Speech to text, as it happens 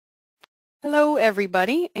Hello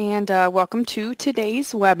everybody, and welcome to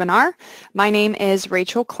today's webinar. My name is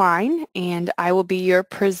Rachel Klein and I will be your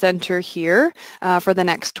presenter here for the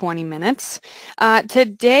next 20 minutes.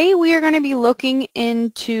 Today we are going to be looking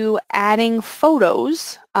into adding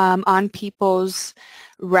photos on people's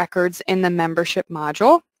records in the membership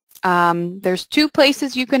module. There's two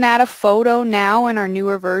places you can add a photo now in our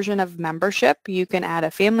newer version of membership. You can add a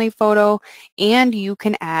family photo and you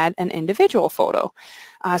can add an individual photo.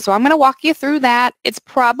 So I'm going to walk you through that. It's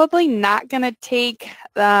probably not going to take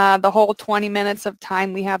the whole 20 minutes of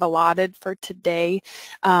time we have allotted for today,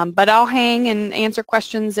 but I'll hang and answer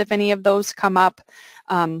questions if any of those come up.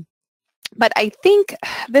 But I think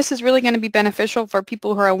this is really going to be beneficial for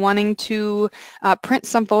people who are wanting to print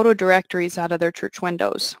some photo directories out of their church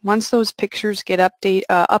windows. Once those pictures get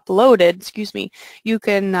uploaded, you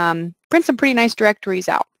can print some pretty nice directories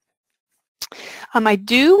out. I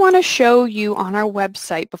do want to show you on our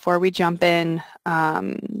website before we jump in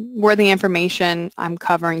where the information I'm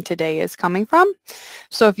covering today is coming from.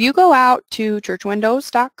 So if you go out to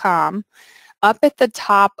churchwindows.com, up at the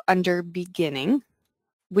top under Beginning,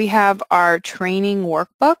 we have our training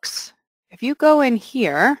workbooks. If you go in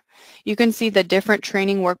here, you can see the different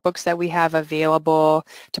training workbooks that we have available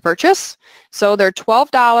to purchase. So they're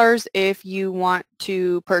 $12 if you want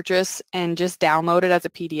to purchase and just download it as a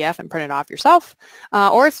PDF and print it off yourself.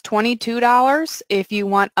 Or it's $22 if you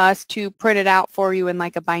want us to print it out for you in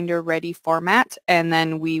like a binder ready format, and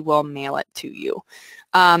then we will mail it to you.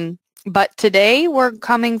 But today we're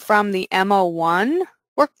coming from the MO1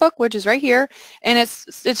 workbook, which is right here, and it's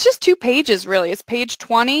just 2 pages really. It's page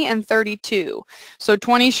 20 and 32. So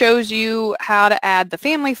 20 shows you how to add the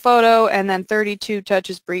family photo, and then 32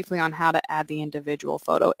 touches briefly on how to add the individual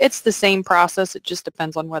photo. It's the same process, it just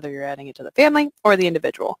depends on whether you're adding it to the family or the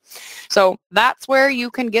individual. So that's where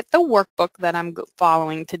you can get the workbook that I'm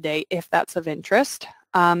following today if that's of interest.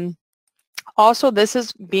 Also, this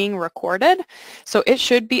is being recorded, so it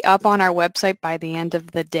should be up on our website by the end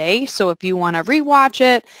of the day. So if you want to rewatch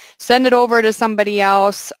it, send it over to somebody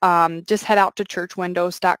else, just head out to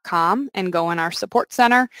churchwindows.com and go in our support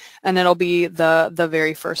center, and it'll be the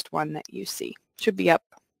very first one that you see. Should be up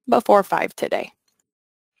before 5 today.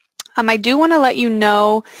 I do want to let you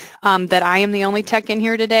know that I am the only tech in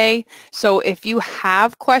here today, so if you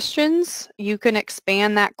have questions, you can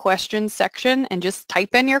expand that question section and just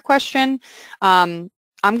type in your question. I'm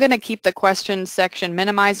going to keep the question section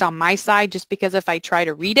minimized on my side just because if I try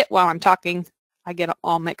to read it while I'm talking, I get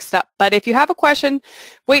all mixed up. But if you have a question,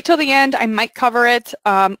 wait till the end. I might cover it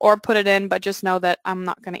or put it in, but just know that I'm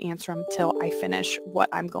not going to answer them until I finish what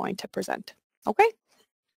I'm going to present. Okay?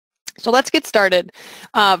 So let's get started.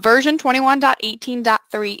 Version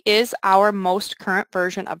 21.18.3 is our most current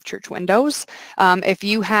version of Church Windows. If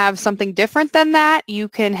you have something different than that, you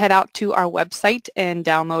can head out to our website and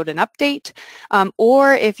download an update.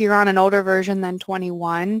 Or if you're on an older version than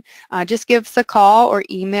 21, just give us a call or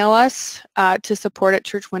email us to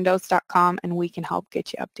support@churchwindows.com and we can help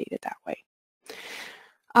get you updated that way.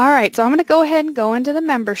 All right, so I'm going to go ahead and go into the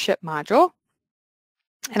membership module,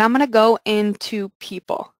 and I'm going to go into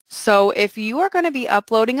people. So if you are going to be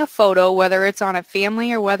uploading a photo, whether it's on a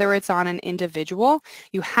family or whether it's on an individual,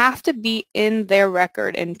 you have to be in their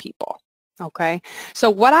record in people. Okay, so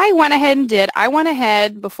what I went ahead and did, I went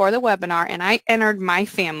ahead before the webinar and I entered my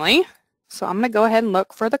family. So I'm going to go ahead and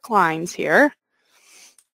look for the Kleins here.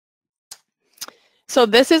 So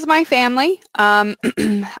this is my family. I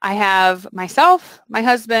have myself, my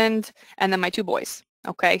husband, and then my 2 boys.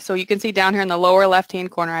 Okay, so you can see down here in the lower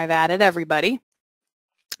left-hand corner, I've added everybody.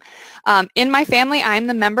 In my family, I'm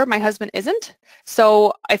the member. My husband isn't.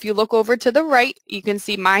 So if you look over to the right, you can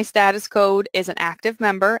see my status code is an active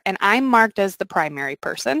member, and I'm marked as the primary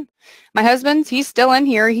person. My husband, he's still in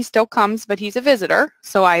here. He still comes, but he's a visitor.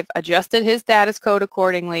 So I've adjusted his status code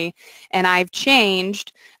accordingly, and I've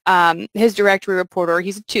changed his directory report order.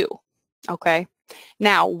 He's a 2. Okay.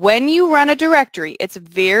 Now, when you run a directory, it's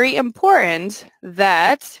very important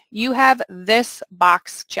that you have this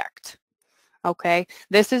box checked. Okay,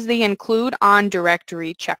 this is the include on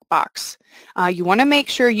directory checkbox. You want to make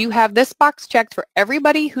sure you have this box checked for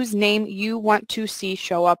everybody whose name you want to see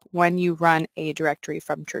show up when you run a directory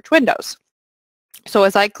from Church Windows. So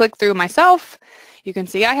as I click through myself, you can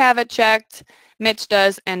see I have it checked, Mitch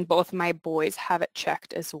does, and both my boys have it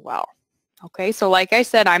checked as well. Okay, so like I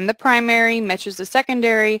said, I'm the primary, Mitch is the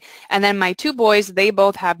secondary, and then my 2 boys, they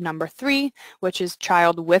both have number 3, which is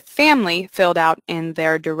child with family, filled out in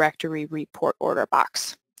their directory report order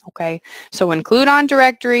box. Okay, so include on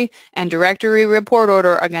directory and directory report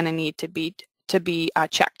order are going to need to be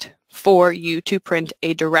checked for you to print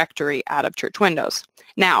a directory out of Church Windows.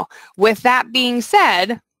 Now, with that being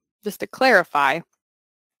said, just to clarify,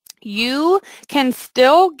 you can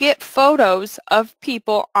still get photos of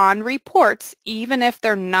people on reports even if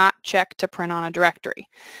they're not checked to print on a directory.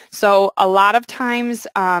 So a lot of times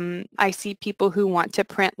I see people who want to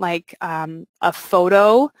print like a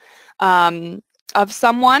photo of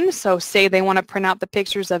someone. So say they want to print out the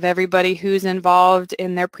pictures of everybody who's involved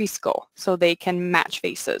in their preschool so they can match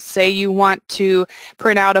faces. Say you want to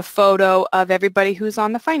print out a photo of everybody who's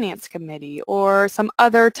on the finance committee or some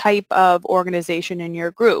other type of organization in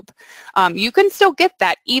your group. You can still get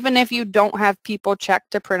that even if you don't have people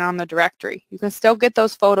checked to print on the directory. You can still get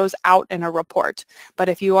those photos out in a report. But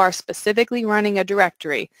if you are specifically running a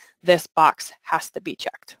directory, this box has to be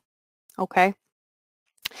checked. Okay?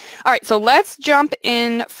 All right, so let's jump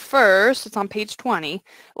in first. It's on page 20.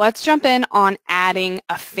 Let's jump in on adding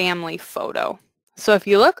a family photo. So if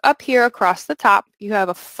you look up here across the top, you have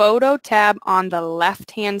a photo tab on the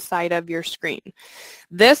left-hand side of your screen.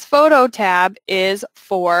 This photo tab is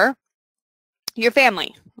for your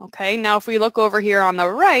family. Okay, now if we look over here on the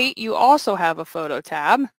right, you also have a photo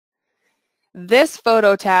tab. This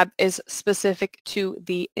photo tab is specific to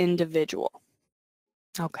the individual.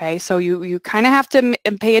 Okay, so you kind of have to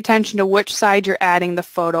pay attention to which side you're adding the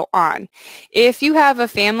photo on. If you have a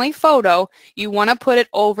family photo, you want to put it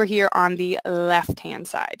over here on the left-hand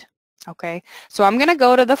side. Okay, so I'm going to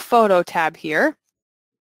go to the photo tab here.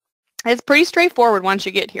 It's pretty straightforward once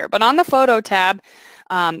you get here, but on the photo tab,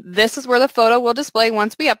 this is where the photo will display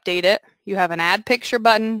once we update it. You have an add picture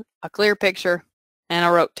button, a clear picture, and a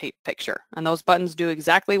rotate picture. And those buttons do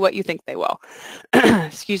exactly what you think they will.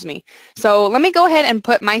 Excuse me. So let me go ahead and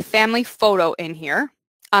put my family photo in here.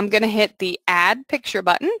 I'm going to hit the add picture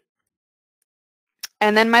button.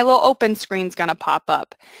 And then my little open screen is going to pop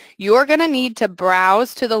up. You're going to need to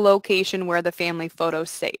browse to the location where the family photo is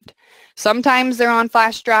saved. Sometimes they're on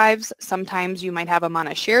flash drives. Sometimes you might have them on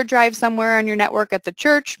a shared drive somewhere on your network at the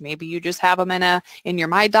church. Maybe you just have them in your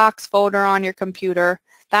My Docs folder on your computer.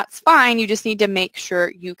 That's fine. You just need to make sure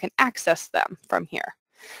you can access them from here.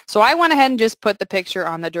 So I went ahead and just put the picture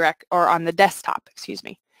on the desktop, excuse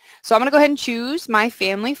me. So I'm going to go ahead and choose my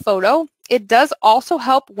family photo. It does also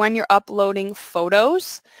help when you're uploading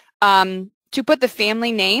photos to put the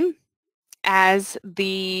family name as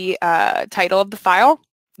the title of the file.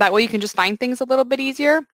 That way you can just find things a little bit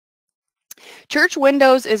easier. Church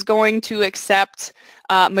Windows is going to accept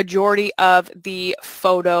majority of the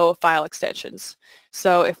photo file extensions.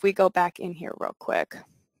 So if we go back in here real quick,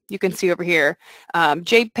 you can see over here,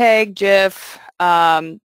 JPEG, GIF,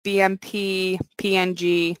 BMP,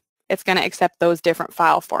 PNG, it's going to accept those different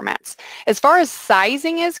file formats. As far as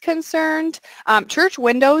sizing is concerned, Church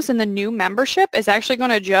Windows in the new membership is actually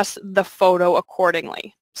going to adjust the photo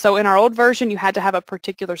accordingly. So in our old version, you had to have a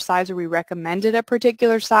particular size, or we recommended a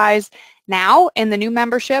particular size. Now, in the new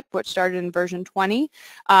membership, which started in version 20,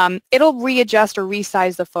 it'll readjust or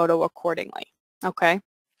resize the photo accordingly. Okay,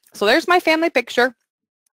 so there's my family picture.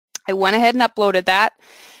 I went ahead and uploaded that.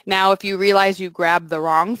 Now, if you realize you grabbed the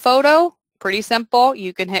wrong photo, pretty simple.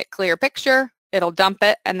 You can hit clear picture. It'll dump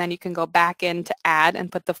it, and then you can go back in to add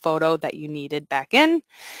and put the photo that you needed back in.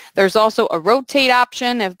 There's also a rotate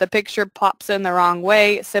option. If the picture pops in the wrong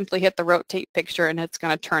way, simply hit the rotate picture, and it's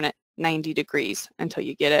going to turn it 90 degrees until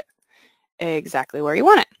you get it exactly where you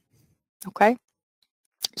want it. Okay?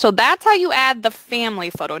 So that's how you add the family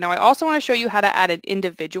photo. Now, I also want to show you how to add an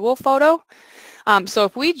individual photo. So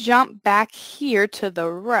if we jump back here to the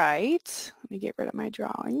right, let me get rid of my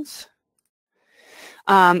drawings.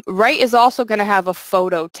 Right is also going to have a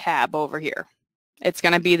photo tab over here. It's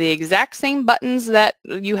going to be the exact same buttons that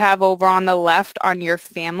you have over on the left on your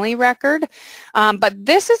family record. But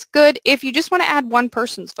this is good if you just want to add one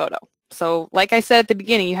person's photo. So like I said at the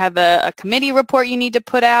beginning, you have a committee report you need to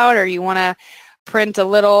put out, or you want to print a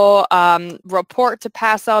little report to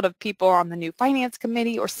pass out of people on the new finance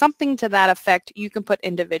committee or something to that effect. You can put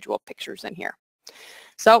individual pictures in here.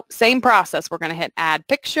 So same process. We're going to hit add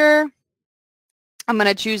picture. I'm going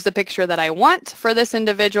to choose the picture that I want for this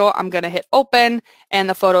individual. I'm going to hit open, and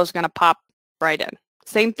the photo is going to pop right in.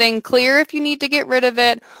 Same thing, clear if you need to get rid of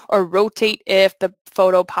it, or rotate if the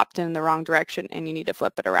photo popped in the wrong direction and you need to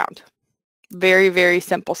flip it around. Very, very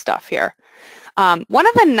simple stuff here. One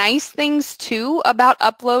of the nice things too about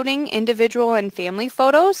uploading individual and family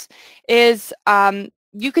photos is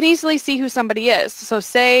you can easily see who somebody is. So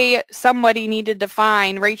say somebody needed to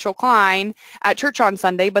find Rachel Klein at church on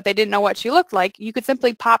Sunday, but they didn't know what she looked like. You could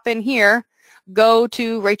simply pop in here, go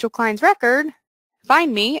to Rachel Klein's record,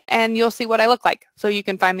 find me and you'll see what I look like. So you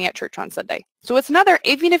can find me at church on Sunday. So it's another,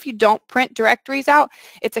 even if you don't print directories out,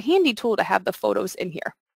 it's a handy tool to have the photos in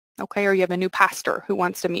here. Okay, or you have a new pastor who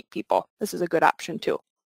wants to meet people. This is a good option too.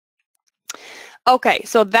 Okay,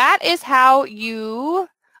 so that is how you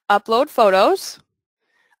upload photos.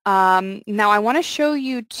 Now I want to show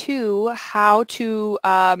you too how it's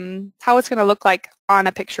going to look like on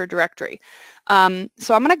a picture directory. So I'm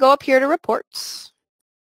going to go up here to reports.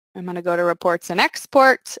 I'm going to go to reports and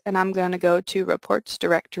export, and I'm going to go to reports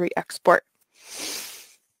directory export.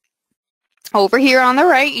 Over here on the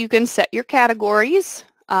right, you can set your categories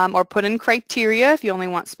or put in criteria if you only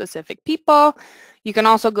want specific people. You can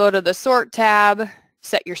also go to the sort tab,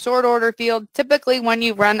 set your sort order field. Typically when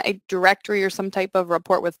you run a directory or some type of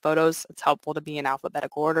report with photos, it's helpful to be in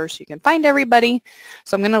alphabetical order so you can find everybody.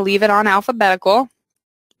 So I'm going to leave it on alphabetical.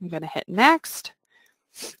 I'm going to hit next.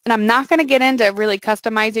 And I'm not going to get into really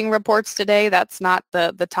customizing reports today. That's not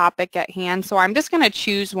the topic at hand. So I'm just going to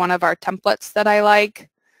choose one of our templates that I like.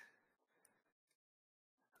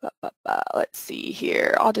 Let's see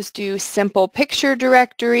here. I'll just do simple picture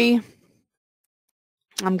directory.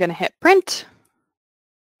 I'm going to hit print.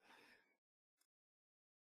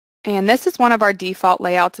 And this is one of our default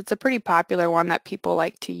layouts. It's a pretty popular one that people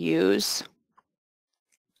like to use.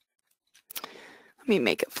 Let me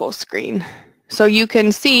make it full screen. So you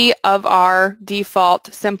can see of our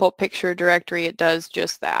default simple picture directory, it does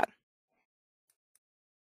just that.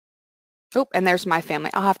 Oh, and there's my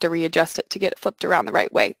family. I'll have to readjust it to get it flipped around the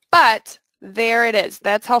right way. But there it is.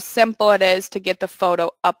 That's how simple it is to get the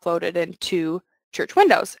photo uploaded into Church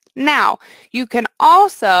Windows. Now, you can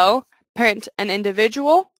also print an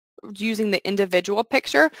individual using the individual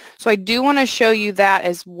picture. So I do want to show you that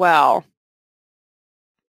as well.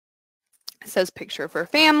 It says picture for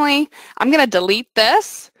family. I'm going to delete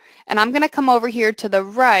this and I'm going to come over here to the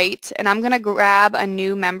right and I'm going to grab a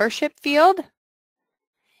new membership field.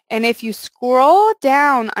 And if you scroll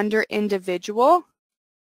down under individual,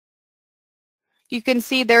 you can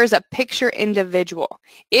see there's a picture individual.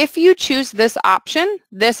 If you choose this option,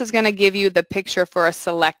 this is going to give you the picture for a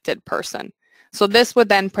selected person. So this would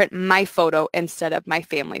then print my photo instead of my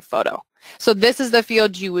family photo. So this is the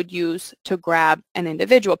field you would use to grab an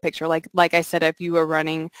individual picture. Like I said, if you were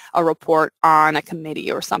running a report on a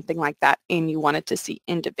committee or something like that and you wanted to see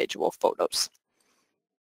individual photos.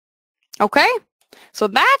 Okay, so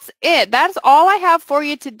that's it. That's all I have for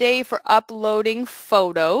you today for uploading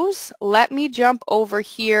photos. Let me jump over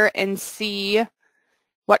here and see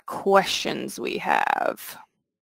what questions we have.